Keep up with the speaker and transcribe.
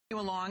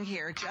Along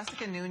here,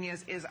 Jessica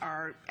Nunez is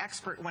our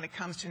expert when it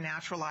comes to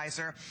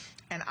Naturalizer,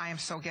 and I am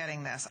so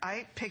getting this.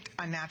 I picked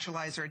a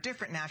Naturalizer, a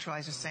different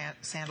Naturalizer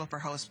sandal for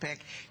host pick.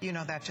 You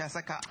know that,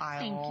 Jessica.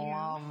 I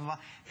love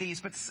these,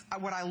 but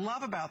what I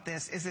love about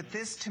this is that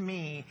this, to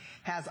me,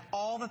 has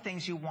all the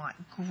things you want.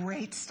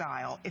 Great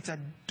style. It's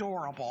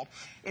adorable.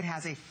 It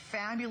has a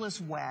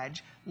fabulous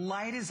wedge,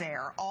 light as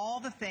air, all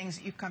the things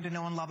that you've come to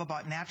know and love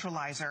about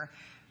Naturalizer.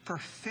 For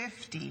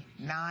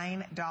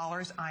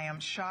 $59. I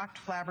am shocked,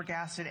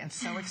 flabbergasted, and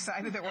so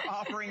excited that we're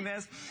offering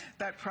this.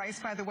 That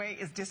price, by the way,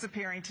 is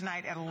disappearing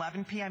tonight at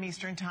 11 p.m.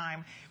 Eastern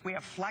Time. We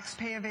have flex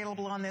pay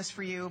available on this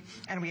for you,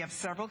 and we have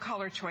several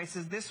color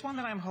choices. This one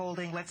that I'm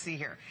holding, let's see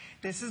here.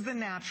 This is the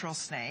natural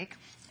snake.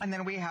 And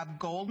then we have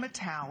gold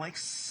metallic,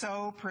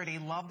 so pretty,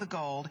 love the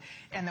gold.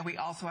 And then we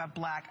also have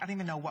black. I don't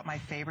even know what my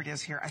favorite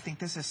is here. I think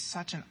this is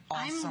such an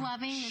awesome shoe. I'm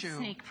loving the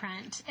snake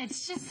print.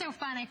 It's just so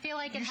fun. I feel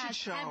like it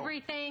has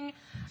everything.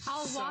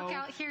 I'll walk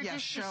out here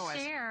just to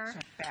share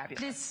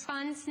this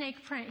fun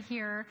snake print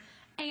here.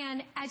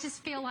 And I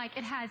just feel like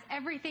it has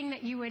everything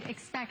that you would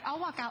expect. I'll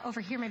walk out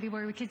over here maybe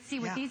where we could see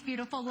with these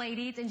beautiful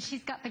ladies, and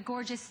she's got the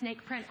gorgeous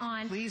snake print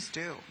on. Please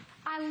do.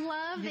 I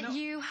love that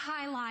you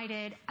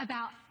highlighted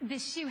about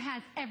this shoe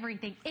has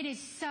everything. It is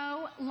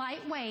so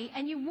lightweight,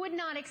 and you would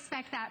not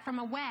expect that from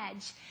a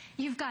wedge.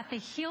 You've got the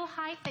heel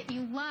height that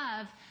you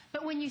love,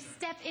 but when you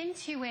step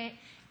into it,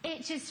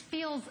 it just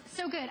feels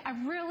so good. I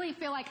really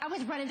feel like I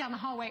was running down the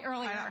hallway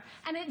earlier,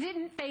 and it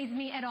didn't faze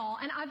me at all.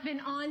 And I've been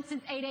on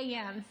since 8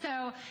 a.m.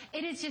 So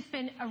it has just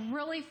been a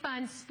really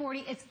fun,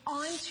 sporty. It's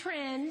on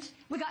trend.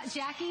 We got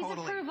Jackie's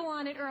approval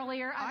on it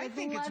earlier. I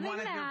think it's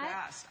one of your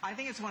best. I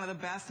think it's one of the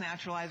best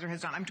Naturalizer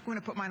has done. I'm going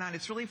to put mine on.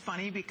 It's really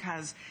funny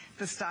because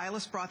the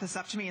stylist brought this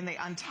up to me, and they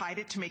untied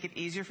it to make it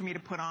easier for me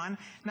to put on,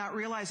 not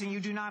realizing you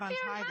do not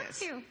untie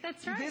this.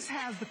 That's right. This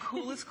has the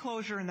coolest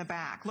closure in the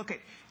back. Look,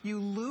 you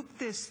loop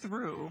this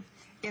through.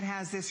 It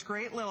has this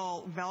great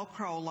little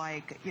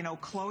Velcro-like,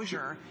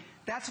 closure.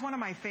 That's one of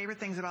my favorite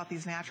things about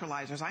these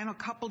Naturalizers. I know a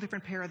couple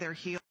different pair of their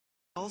heels.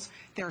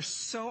 They're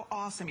so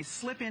awesome. You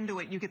slip into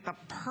it, you get the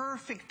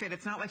perfect fit.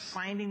 It's not like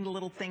finding the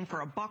little thing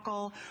for a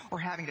buckle or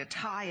having to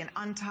tie and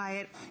untie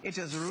it. It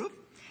just,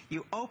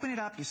 you open it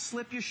up, you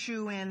slip your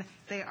shoe in.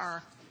 They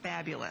are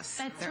fabulous.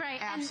 That's right.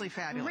 Absolutely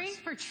fabulous. Great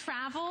for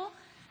travel.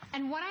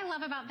 And what I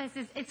love about this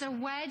is it's a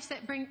wedge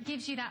that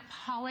gives you that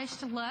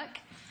polished look.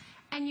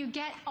 And you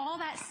get all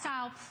that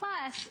style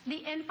plus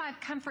the N5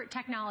 comfort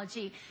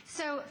technology.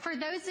 So for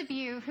those of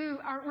you who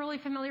aren't really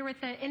familiar with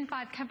the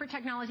N5 comfort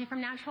technology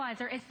from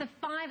Naturalizer, it's the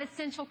 5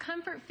 essential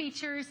comfort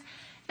features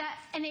that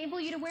enable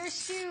you to wear a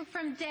shoe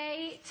from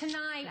day to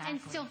night and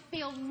still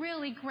feel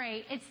really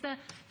great. It's the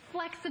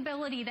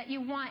flexibility that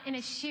you want in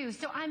a shoe.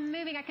 So I'm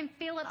moving, I can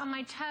feel it on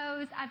my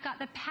toes. I've got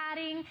the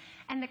padding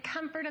and the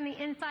comfort on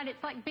the inside.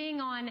 It's like being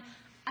on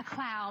a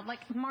cloud, like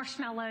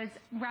marshmallows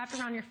wrapped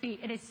around your feet.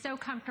 It is so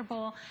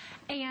comfortable.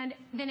 And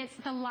then it's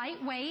the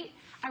lightweight.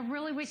 I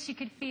really wish you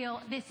could feel,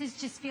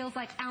 just feels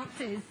like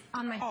ounces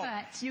on my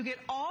foot. You get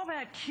all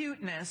that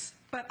cuteness,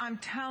 but I'm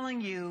telling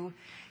you,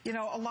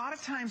 a lot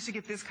of times to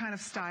get this kind of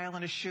style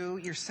in a shoe,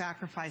 you're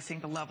sacrificing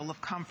the level of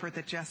comfort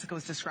that Jessica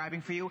was describing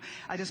for you.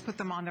 I just put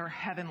them on there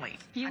heavenly.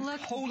 You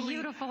look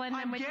beautiful in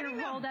them with your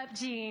rolled up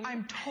jeans.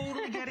 I'm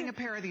totally getting a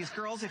pair of these.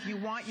 Girls, if you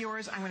want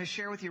yours, I'm going to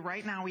share with you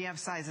right now. We have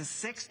sizes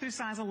 6 through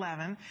size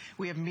 11.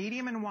 We have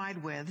medium and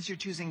wide widths. You're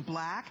choosing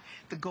black,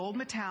 the gold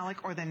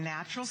metallic, or the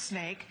natural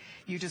snake.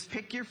 You just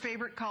pick your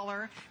favorite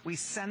color. We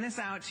send this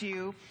out to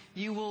you.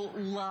 You will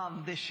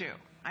love this shoe.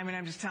 I mean,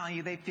 I'm just telling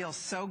you, they feel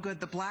so good.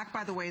 The black,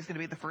 by the way, is going to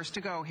be the first to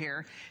go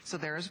here. So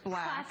there's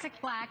black. Classic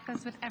black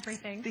goes with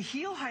everything. The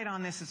heel height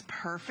on this is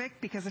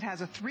perfect because it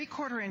has a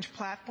 3/4 inch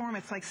platform.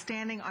 It's like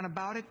standing on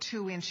about a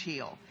 2-inch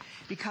heel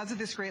because of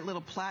this great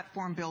little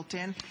platform built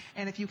in.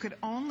 And if you could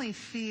only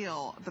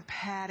feel the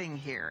padding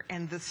here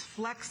and this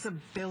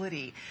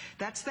flexibility,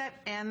 that's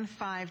that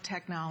N5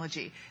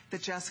 technology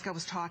that Jessica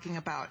was talking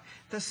about.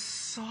 The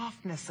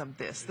softness of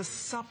this, the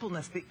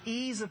suppleness, the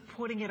ease of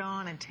putting it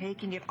on and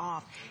taking it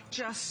off.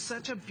 Just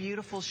such a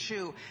beautiful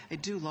shoe. I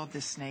do love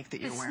this snake that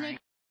you're wearing. The snake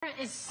print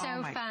is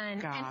so fun.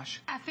 Gosh.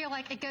 And I feel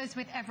like it goes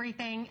with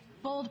everything.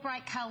 Bold,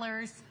 bright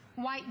colors,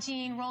 white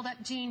jean, rolled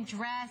up jean,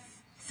 dress,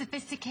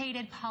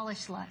 sophisticated,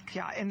 polished look.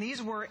 Yeah, and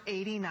these were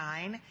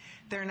 $89.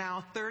 They're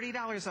now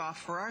 $30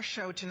 off for our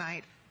show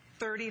tonight.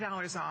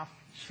 $30 off.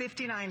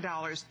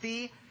 $59,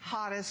 the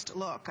hottest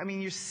look. I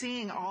mean, you're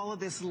seeing all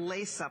of this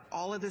lace up,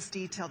 all of this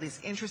detail,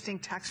 these interesting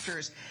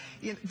textures.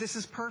 This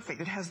is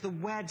perfect. It has the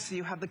wedge, so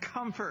you have the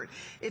comfort.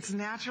 It's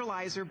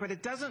Naturalizer, but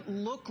it doesn't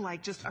look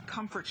like just a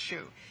comfort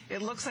shoe.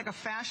 It looks like a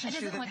fashion shoe.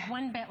 It doesn't look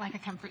one bit like a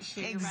comfort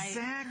shoe,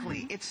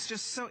 exactly. Right? It's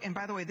just so, and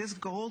by the way, this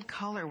gold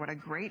color, what a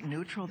great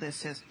neutral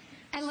this is.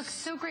 It looks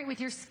so great with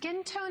your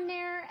skin tone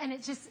there, and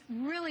it just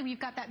really, we've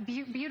got that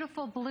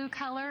beautiful blue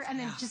color, and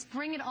then just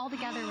bring it all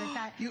together with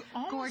that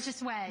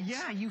gorgeous wedge.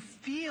 Yeah, you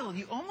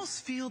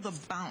almost feel the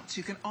bounce.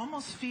 You can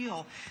almost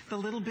feel the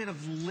little bit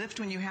of lift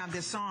when you have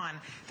this on.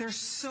 They're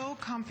so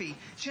comfy.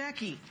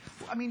 Jackie,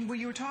 I mean, when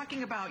you were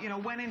talking about, you know,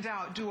 when in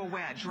doubt, do a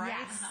wedge, right?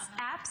 Yes,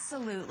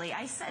 absolutely.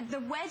 I said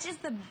the wedge is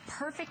the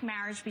perfect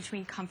marriage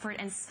between comfort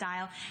and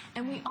style,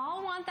 and we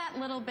all want that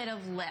little bit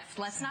of lift.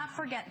 Let's not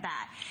forget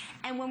that.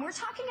 And when we're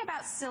talking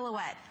about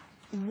silhouette,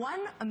 one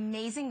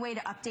amazing way to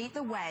update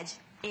the wedge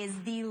is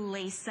the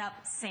lace-up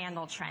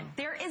sandal trend.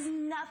 There is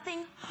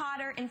nothing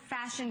hotter in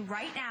fashion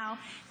right now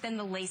than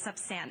the lace-up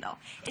sandal.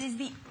 It is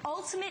the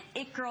ultimate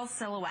it girl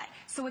silhouette.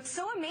 So what's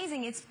so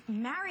amazing, it's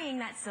marrying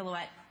that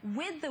silhouette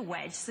with the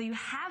wedge, so you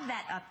have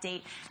that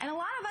update. And a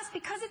lot of us,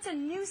 because it's a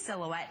new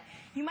silhouette,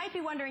 you might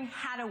be wondering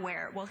how to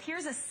wear it. Well,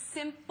 here's a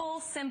simple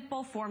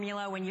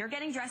formula. When you're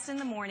getting dressed in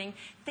the morning,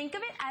 think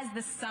of it as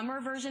the summer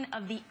version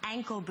of the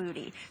ankle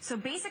booty. So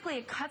basically,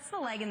 it cuts the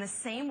leg in the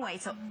same way.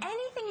 So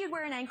anything you'd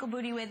wear an ankle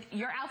booty with,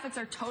 your outfits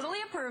are totally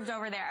approved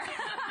over there.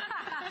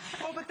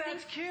 Oh, but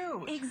that's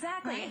cute.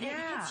 Exactly. Right? It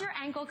hits your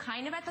ankle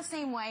kind of at the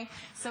same way.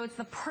 So it's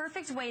the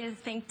perfect way to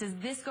think, does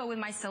this go with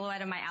my silhouette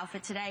and my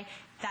outfit today?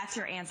 That's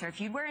your answer.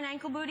 If you'd wear an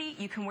ankle booty,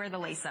 you can wear the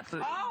lace-up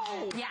booty.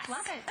 Oh! Yes.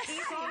 Love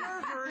it.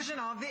 Summer version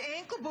of the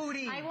ankle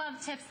booty. I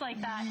love tips like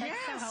that. Yes.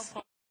 That's so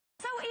helpful.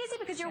 So easy,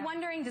 because you're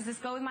wondering, does this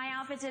go with my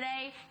outfit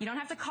today? You don't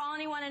have to call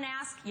anyone and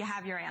ask. You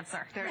have your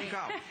answer. There you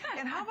go.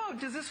 And how about,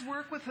 does this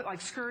work with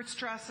like skirts,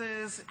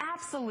 dresses?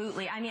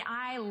 Absolutely. I mean,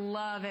 I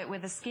love it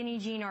with a skinny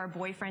jean or a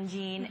boyfriend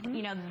jean.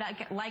 You know,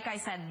 that, like I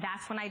said,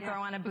 that's when I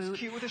throw on a boot. It's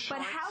cute with the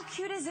shorts. But how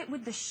cute is it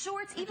with the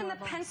shorts, even the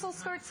pencil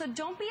skirts? So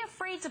don't be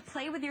afraid to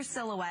play with your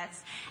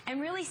silhouettes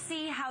and really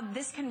see how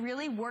this can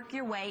really work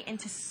your way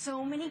into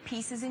so many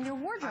pieces in your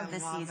wardrobe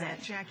this season.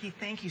 That. Jackie,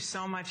 thank you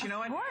so much. You know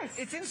what? Of course.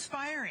 It's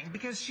inspiring,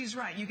 because she's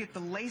right. You get the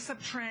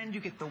lace-up trend,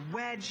 you get the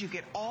wedge, you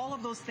get all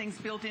of those things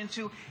built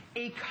into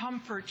a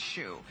comfort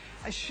shoe.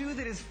 A shoe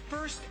that is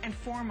first and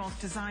foremost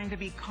designed to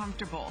be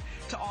comfortable,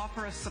 to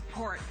offer a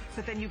support,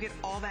 but then you get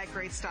all that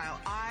great style.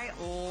 I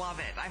love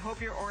it. I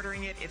hope you're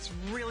ordering it. It's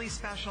really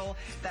special.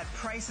 That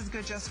price is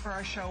good just for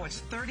our show.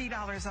 It's $30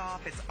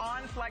 off. It's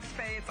on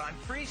FlexPay. It's on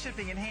free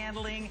shipping and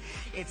handling.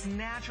 It's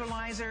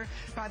Naturalizer.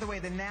 By the way,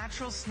 the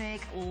Natural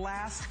Snake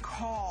last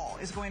call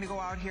is going to go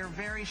out here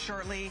very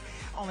shortly.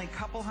 Only a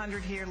couple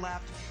hundred here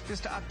left.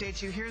 Just to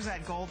update you, here's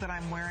that gold that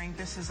I'm wearing.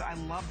 I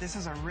love this.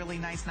 Is a really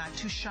nice, not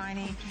too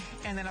shiny.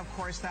 And then, of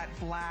course, that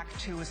black,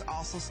 too, is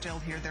also still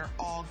here. They're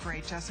all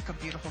great. Jessica,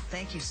 beautiful.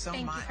 Thank you so much.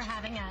 Thank you for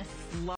having us.